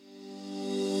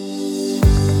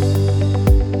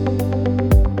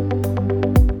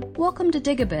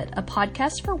Dig a Bit, a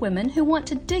podcast for women who want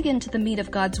to dig into the meat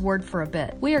of God's Word for a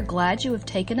bit. We are glad you have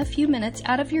taken a few minutes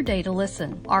out of your day to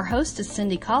listen. Our host is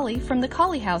Cindy Colley from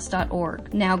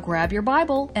thecolleyhouse.org. Now grab your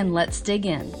Bible and let's dig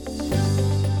in.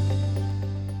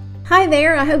 Hi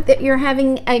there, I hope that you're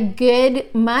having a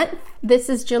good month. This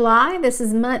is July. This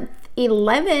is month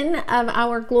 11 of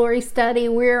our Glory Study.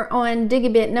 We're on Dig a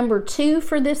Bit number 2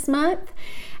 for this month.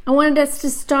 I wanted us to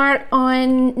start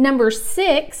on number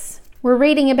 6. We're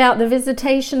reading about the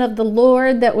visitation of the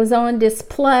Lord that was on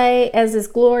display as His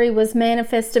glory was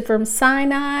manifested from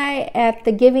Sinai at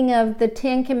the giving of the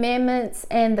 10 Commandments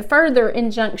and the further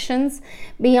injunctions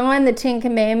beyond the 10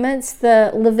 Commandments, the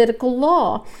Levitical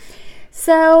law.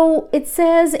 So it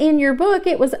says in your book,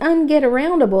 it was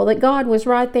unget-aroundable that God was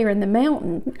right there in the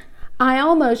mountain. I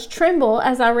almost tremble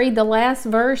as I read the last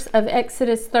verse of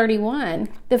Exodus 31.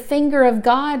 The finger of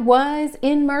God was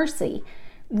in mercy,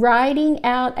 writing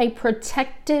out a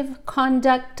protective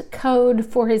conduct code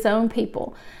for His own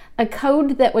people, a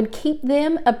code that would keep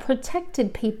them a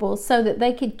protected people so that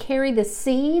they could carry the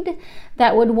seed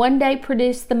that would one day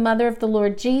produce the mother of the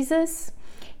Lord Jesus,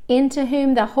 into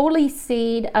whom the holy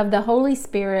seed of the Holy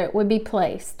Spirit would be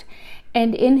placed,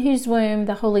 and in whose womb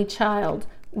the holy child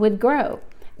would grow.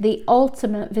 The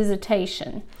ultimate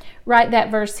visitation. Write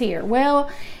that verse here. Well,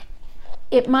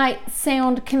 it might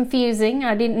sound confusing.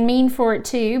 I didn't mean for it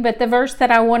to, but the verse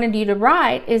that I wanted you to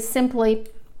write is simply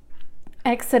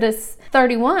Exodus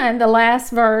 31, the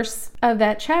last verse of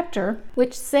that chapter,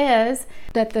 which says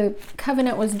that the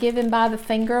covenant was given by the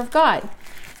finger of God.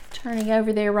 Turning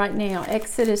over there right now,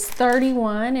 Exodus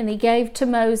 31, and He gave to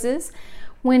Moses,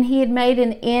 when he had made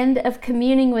an end of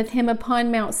communing with him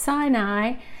upon Mount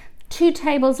Sinai, 2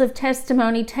 tables of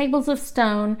testimony, tables of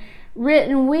stone,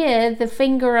 written with the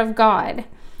finger of God.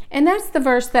 And that's the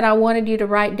verse that I wanted you to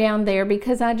write down there,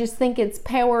 because I just think it's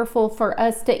powerful for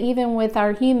us to, even with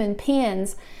our human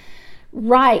pens,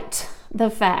 write the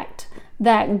fact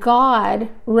that God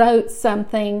wrote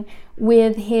something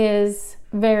with His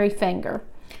very finger.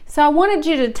 So I wanted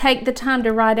you to take the time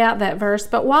to write out that verse,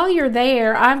 but while you're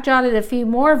there, I've jotted a few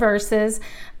more verses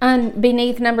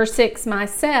beneath number 6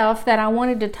 myself that I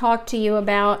wanted to talk to you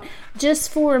about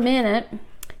just for a minute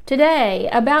today,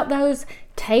 about those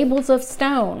tables of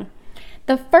stone.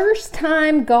 The first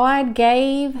time God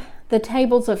gave the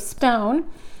tables of stone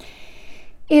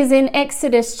is in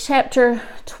Exodus chapter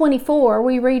 24.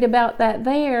 We read about that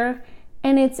there.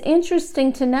 And it's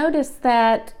interesting to notice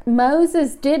that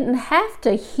Moses didn't have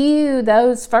to hew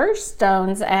those first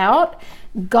stones out.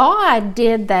 God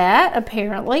did that,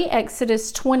 apparently.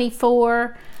 Exodus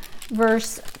 24,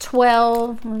 verse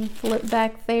 12. Let me flip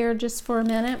back there just for a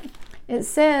minute. It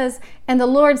says, "And the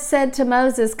Lord said to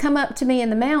Moses, come up to me in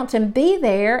the mountain, be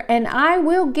there, and I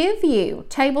will give you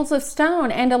tables of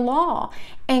stone and a law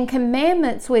and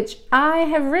commandments which I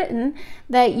have written,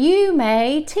 that you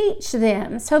may teach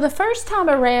them." So the first time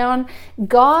around,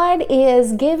 God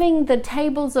is giving the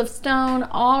tables of stone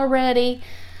already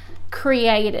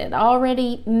created,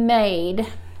 already made.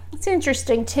 It's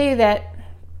interesting too that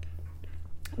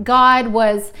God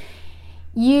was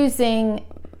using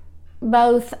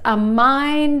both a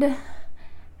mind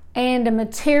and a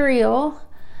material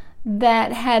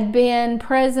that had been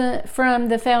present from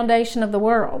the foundation of the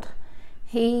world.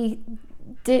 He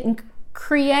didn't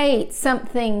create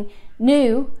something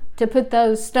new to put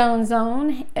those stones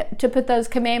on, to put those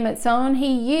commandments on.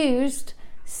 He used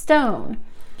stone.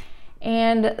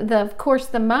 And of course,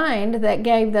 the mind that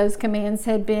gave those commands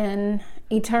had been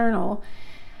eternal.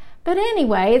 But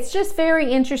anyway, it's just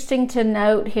very interesting to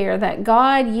note here that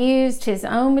God used His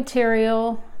own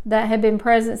material that had been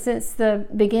present since the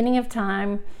beginning of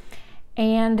time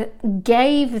and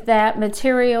gave that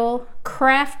material,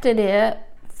 crafted it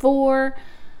for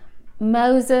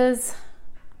Moses,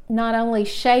 not only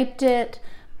shaped it,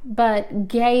 but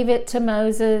gave it to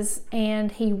Moses,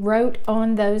 and he wrote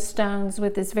on those stones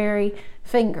with his very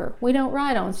finger. We don't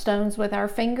write on stones with our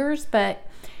fingers, but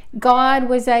God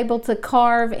was able to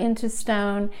carve into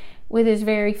stone with His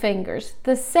very fingers.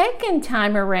 The second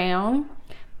time around,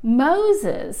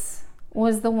 Moses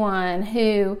was the one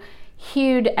who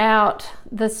hewed out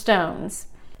the stones.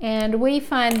 And we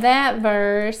find that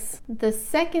verse the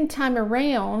second time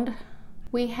around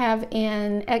we have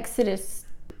in Exodus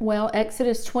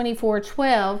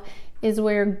 24:12 is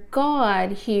where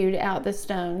God hewed out the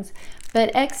stones.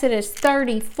 But Exodus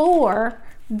 34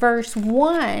 verse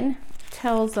 1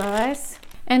 tells us,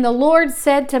 "And the Lord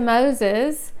said to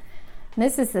Moses," and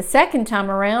this is the second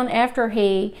time around after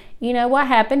what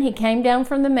happened? He came down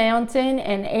from the mountain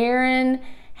and Aaron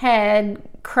had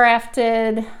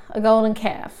crafted a golden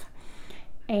calf.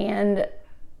 And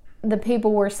the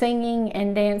people were singing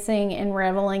and dancing and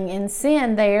reveling in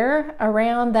sin there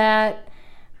around that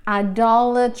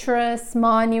idolatrous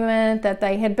monument that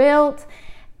they had built.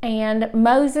 And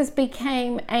Moses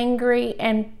became angry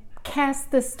and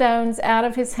cast the stones out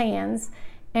of his hands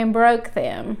and broke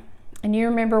them. And you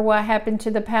remember what happened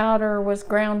to the powder was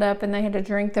ground up, and they had to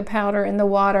drink the powder in the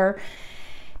water.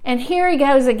 And here he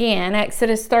goes again,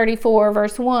 Exodus 34,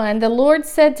 verse 1. The Lord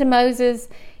said to Moses,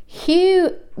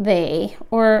 hew thee,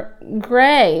 or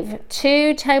grave,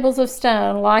 2 tables of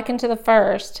stone like unto the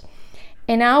first,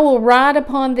 and I will write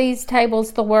upon these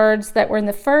tables the words that were in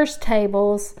the first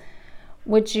tables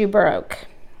which you broke.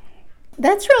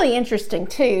 That's really interesting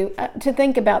too, to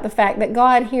think about the fact that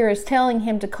God here is telling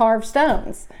him to carve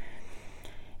stones.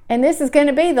 And this is going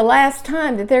to be the last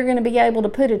time that they're going to be able to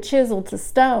put a chisel to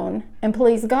stone and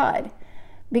please God,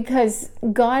 because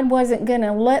God wasn't going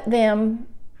to let them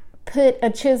put a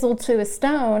chisel to a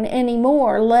stone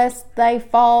anymore, lest they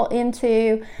fall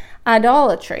into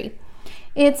idolatry.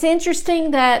 It's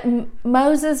interesting that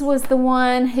Moses was the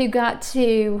one who got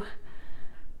to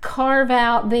carve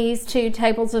out these 2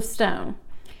 tables of stone.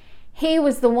 He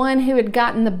was the one who had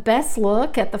gotten the best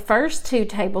look at the first 2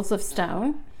 tables of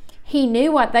stone. He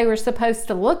knew what they were supposed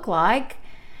to look like.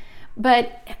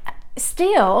 But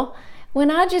still, when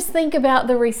I just think about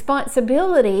the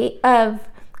responsibility of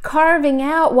carving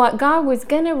out what God was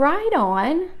going to write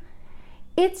on,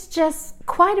 it's just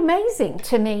quite amazing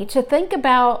to me to think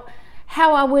about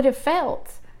how I would have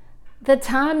felt, the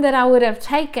time that I would have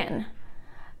taken,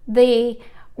 the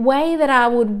way that I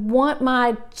would want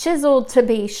my chisel to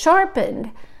be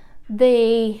sharpened,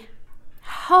 the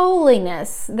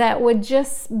holiness that would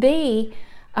just be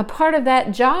a part of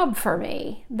that job for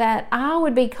me, that I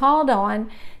would be called on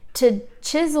to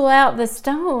chisel out the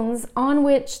stones on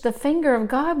which the finger of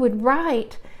God would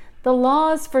write the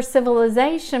laws for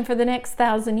civilization for the next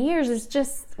 1,000 years, is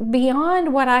just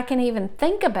beyond what I can even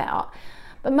think about.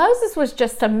 But Moses was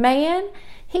just a man.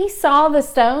 He saw the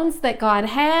stones that God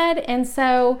had, and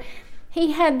so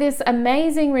he had this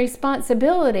amazing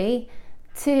responsibility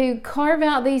to carve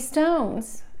out these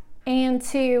stones and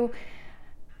to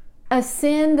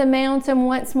ascend the mountain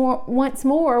once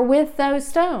more with those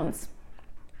stones.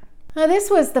 Now, this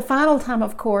was the final time,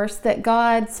 of course, that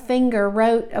God's finger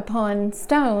wrote upon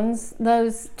stones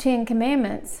those 10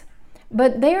 commandments.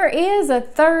 But there is a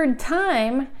third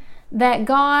time that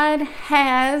God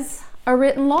has a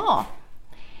written law.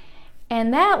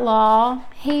 And that law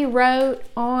he wrote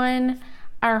on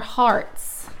our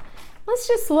hearts. Let's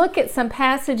just look at some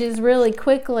passages really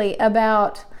quickly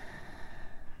about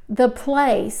the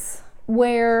place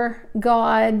where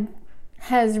God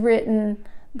has written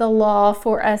the law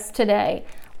for us today.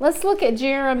 Let's look at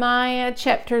Jeremiah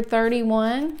chapter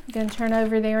 31. I'm going to turn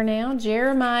over there now.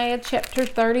 Jeremiah chapter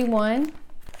 31. You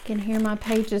can hear my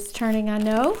pages turning, I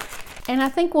know. And I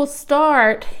think we'll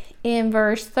start in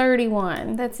verse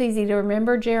 31. That's easy to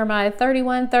remember. Jeremiah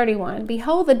 31:31.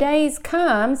 Behold, the days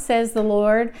come, says the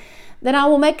Lord, that I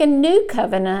will make a new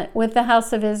covenant with the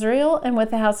house of Israel and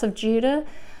with the house of Judah,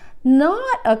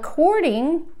 not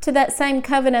according to that same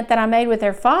covenant that I made with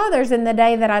their fathers in the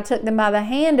day that I took them by the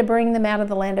hand to bring them out of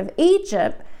the land of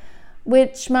Egypt,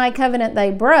 which my covenant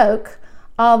they broke,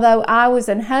 although I was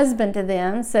an husband to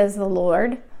them, says the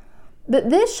Lord. But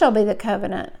this shall be the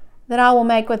covenant that I will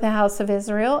make with the house of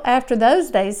Israel. After those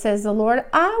days, says the Lord,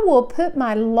 I will put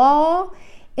my law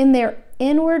in their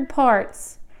inward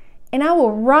parts, and I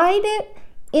will write it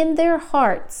in their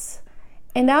hearts.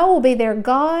 And I will be their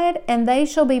God, and they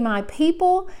shall be my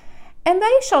people. And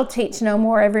they shall teach no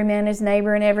more every man his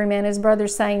neighbor and every man his brother,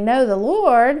 saying, Know the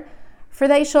Lord. For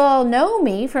they shall all know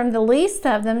me, from the least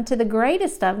of them to the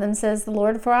greatest of them, says the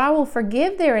Lord. For I will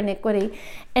forgive their iniquity,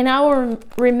 and I will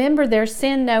remember their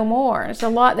sin no more. There's a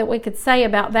lot that we could say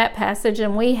about that passage,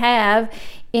 and we have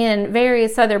in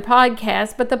various other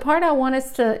podcasts. But the part I want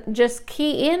us to just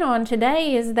key in on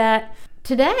today is that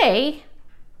today,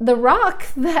 the rock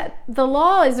that the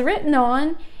law is written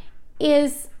on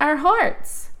is our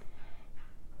hearts.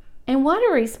 And what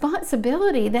a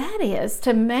responsibility that is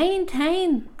to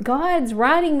maintain God's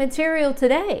writing material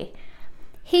today.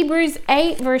 Hebrews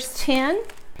 8 verse 10,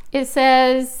 it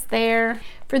says there,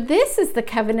 For this is the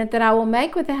covenant that I will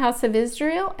make with the house of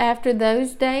Israel. After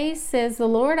those days, says the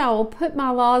Lord, I will put my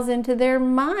laws into their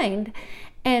mind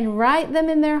and write them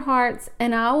in their hearts,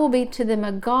 and I will be to them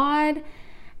a God,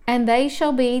 and they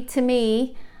shall be to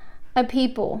me a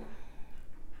people.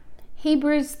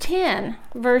 Hebrews 10,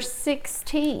 verse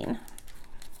 16.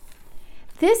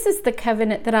 This is the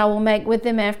covenant that I will make with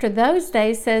them after those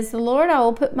days, says the Lord. I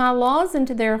will put my laws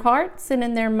into their hearts, and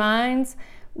in their minds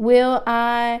will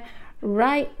I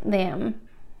write them.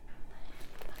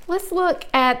 Let's look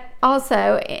at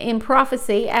also in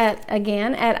prophecy at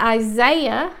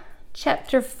Isaiah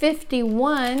chapter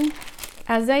 51.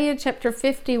 Isaiah chapter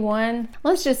 51.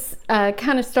 Let's just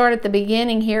kind of start at the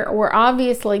beginning here. We're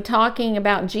obviously talking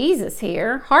about Jesus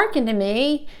here. Hearken to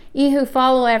me, ye who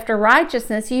follow after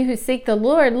righteousness, you who seek the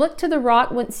Lord. Look to the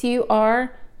rock whence you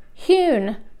are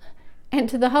hewn, and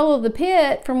to the hole of the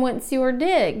pit from whence you are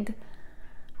digged.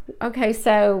 Okay,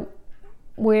 so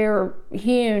we're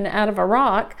hewn out of a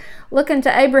rock. Look unto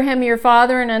Abraham your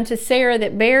father, and unto Sarah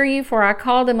that bare you, for I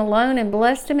called him alone, and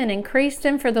blessed him, and increased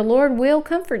him. For the Lord will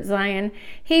comfort Zion.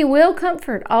 He will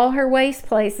comfort all her waste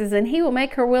places, and he will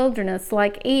make her wilderness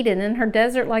like Eden, and her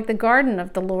desert like the garden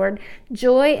of the Lord.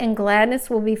 Joy and gladness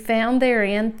will be found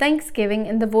therein, thanksgiving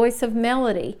and the voice of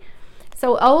melody.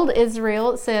 So old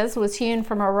Israel, it says, was hewn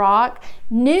from a rock.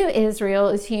 New Israel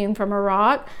is hewn from a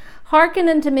rock. Hearken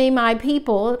unto me, my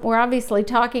people. We're obviously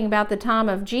talking about the time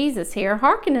of Jesus here.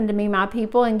 Hearken unto me, my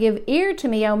people, and give ear to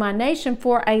me, O my nation,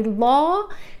 for a law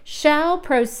shall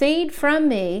proceed from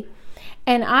me,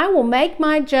 and I will make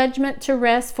my judgment to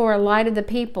rest for a light of the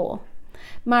people.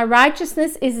 My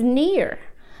righteousness is near.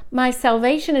 My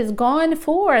salvation is gone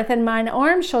forth, and mine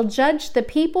arm shall judge the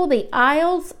people. The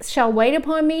isles shall wait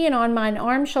upon me, and on mine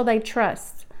arm shall they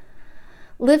trust.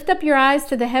 Lift up your eyes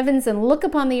to the heavens and look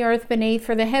upon the earth beneath,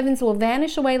 for the heavens will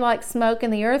vanish away like smoke,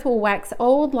 and the earth will wax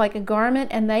old like a garment,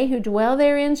 and they who dwell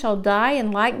therein shall die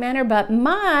in like manner. But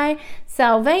my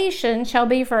salvation shall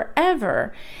be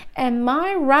forever, and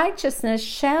my righteousness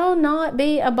shall not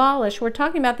be abolished. We're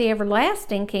talking about the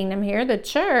everlasting kingdom here, the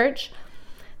church.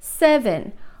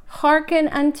 7. Hearken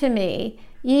unto me,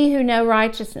 ye who know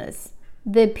righteousness,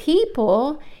 the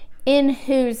people in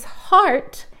whose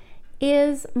heart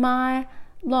is my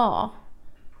law.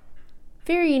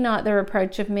 Fear ye not the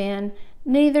reproach of men,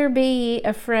 neither be ye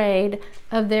afraid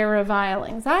of their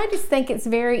revilings. I just think it's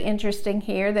very interesting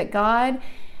here that God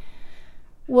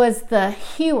was the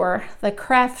hewer, the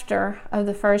crafter of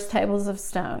the first tables of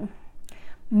stone.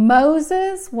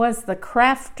 Moses was the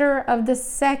crafter of the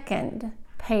second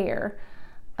pair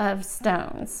of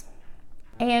stones.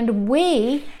 And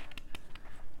we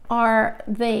are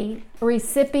the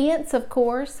recipients, of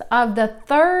course, of the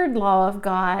third law of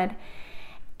God.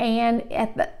 And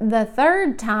at the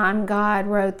third time God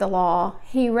wrote the law,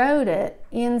 he wrote it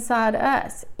inside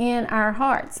us, in our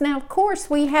hearts. Now, of course,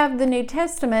 we have the New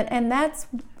Testament, and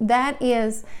that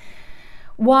is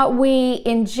what we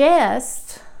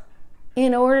ingest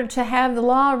in order to have the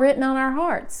law written on our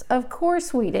hearts. Of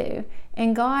course we do.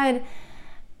 And God,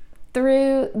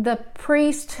 through the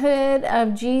priesthood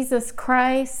of Jesus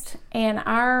Christ and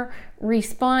our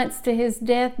response to his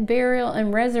death, burial,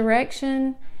 and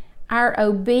resurrection, our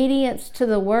obedience to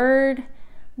the word,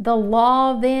 the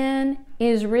law then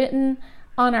is written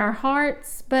on our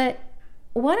hearts. But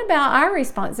what about our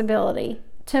responsibility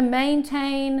to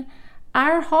maintain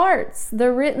our hearts,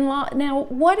 the written law? Now,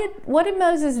 what did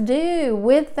Moses do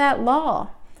with that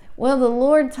law? Well, the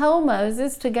Lord told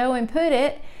Moses to go and put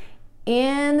it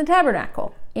in the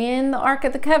tabernacle, in the Ark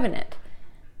of the Covenant.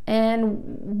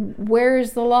 And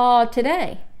where's the law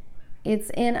today? It's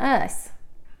in us.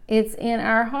 It's in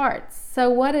our hearts. So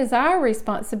what is our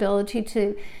responsibility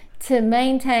to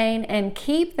maintain and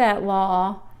keep that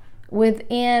law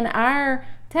within our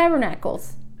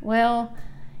tabernacles? Well,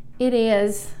 it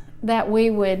is that we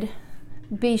would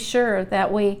be sure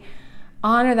that we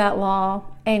honor that law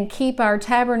and keep our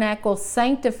tabernacle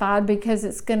sanctified, because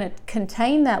it's going to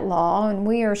contain that law. And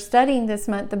we are studying this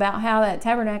month about how that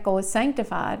tabernacle is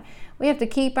sanctified. We have to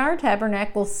keep our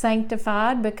tabernacle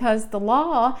sanctified because the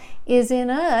law is in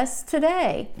us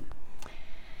today.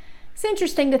 It's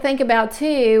interesting to think about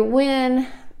too, when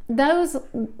those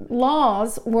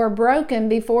laws were broken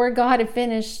before God had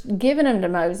finished giving them to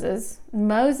Moses.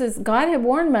 God had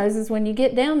warned Moses, when you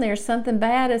get down there, something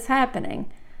bad is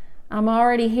happening. I'm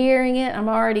already hearing it. I'm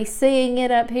already seeing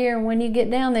it up here. And when you get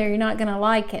down there, you're not going to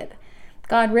like it.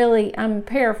 God really, I'm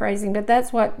paraphrasing, but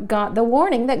that's what the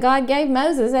warning that God gave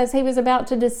Moses as he was about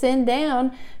to descend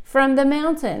down from the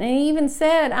mountain. And he even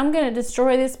said, I'm going to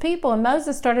destroy this people. And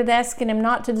Moses started asking him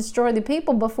not to destroy the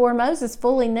people before Moses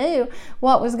fully knew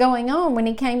what was going on when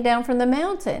he came down from the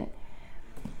mountain.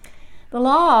 The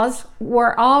laws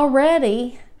were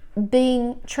already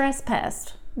being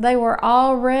trespassed. They were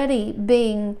already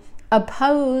being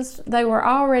opposed. They were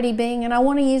already being, and I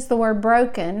want to use the word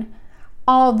broken,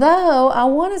 although I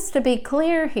want us to be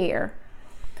clear here.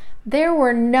 There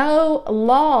were no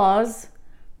laws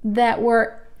that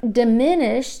were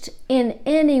diminished in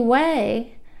any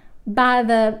way by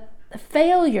the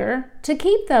failure to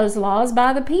keep those laws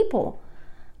by the people.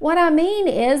 What I mean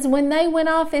is, when they went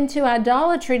off into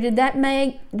idolatry, did that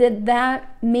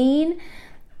mean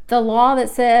the law that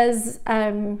says,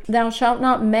 thou shalt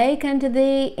not make unto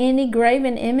thee any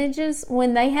graven images?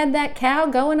 When they had that cow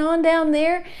going on down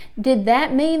there, did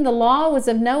that mean the law was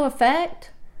of no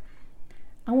effect?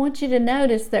 I want you to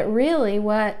notice that really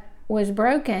what was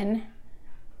broken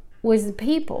was the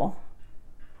people,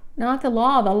 not the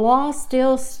law. The law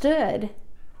still stood.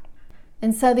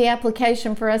 And so the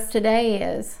application for us today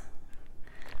is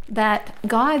that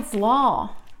God's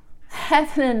law,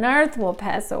 heaven and earth will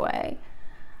pass away,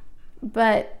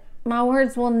 but my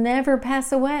words will never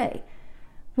pass away.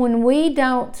 When we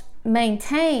don't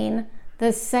maintain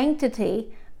the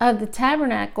sanctity of the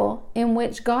tabernacle in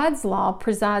which God's law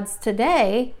presides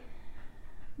today,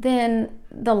 then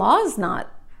the law is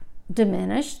not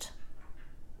diminished.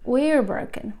 We are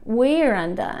broken. We are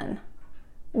undone.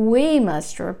 We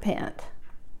must repent.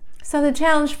 So the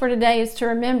challenge for today is to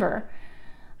remember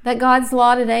that God's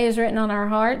law today is written on our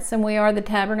hearts, and we are the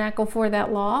tabernacle for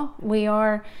that law. We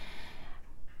are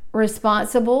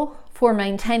responsible for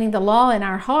maintaining the law in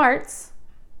our hearts,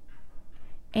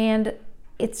 and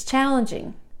it's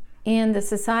challenging in the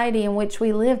society in which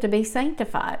we live to be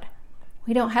sanctified.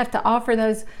 We don't have to offer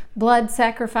those blood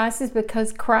sacrifices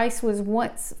because Christ was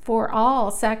once for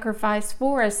all sacrificed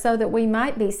for us so that we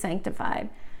might be sanctified.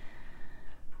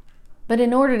 But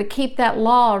in order to keep that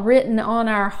law written on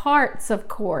our hearts, of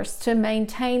course, to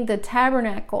maintain the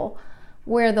tabernacle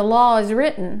where the law is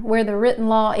written, where the written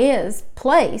law is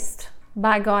placed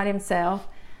by God Himself,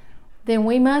 then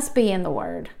we must be in the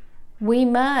Word. We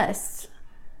must,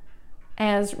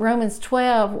 as Romans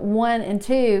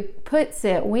 12:1-2 puts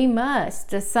it, we must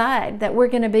decide that we're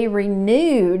going to be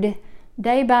renewed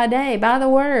day by day by the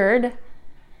Word,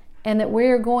 and that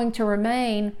we're going to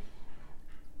remain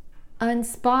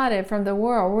unspotted from the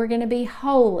world. We're going to be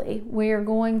holy. We are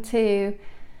going to,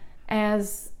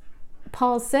 as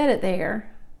Paul said it there,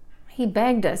 he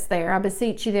begged us there, I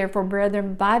beseech you therefore,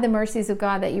 brethren, by the mercies of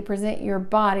God, that you present your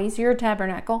bodies, your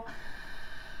tabernacle,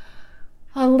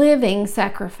 a living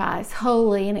sacrifice,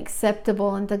 holy and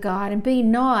acceptable unto God, and be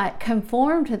not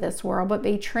conformed to this world, but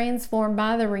be transformed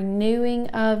by the renewing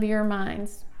of your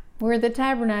minds. We're the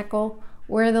tabernacle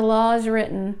where the law is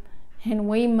written, and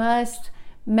we must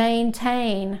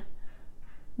maintain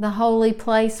the holy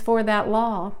place for that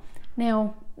law.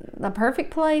 Now, the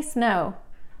perfect place? No.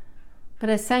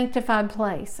 But a sanctified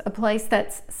place, a place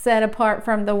that's set apart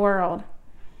from the world.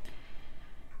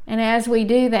 And as we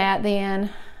do that, then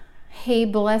He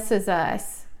blesses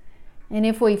us. And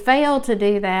if we fail to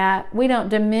do that, we don't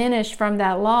diminish from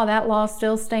that law. That law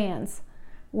still stands.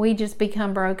 We just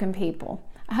become broken people.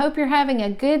 I hope you're having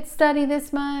a good study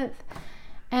this month.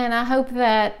 And I hope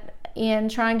that in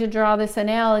trying to draw this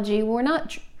analogy,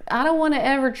 I don't want to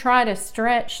ever try to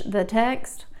stretch the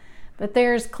text, but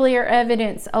there's clear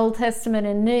evidence, Old Testament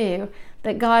and New,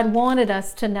 that God wanted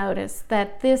us to notice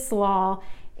that this law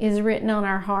is written on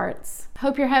our hearts.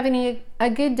 Hope you're having a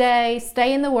good day.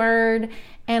 Stay in the Word,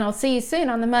 and I'll see you soon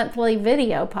on the monthly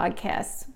video podcast.